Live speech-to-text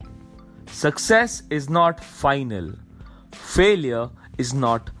Success is not final. Failure is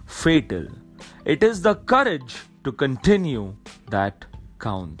not fatal. It is the courage to continue that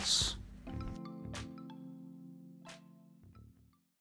counts.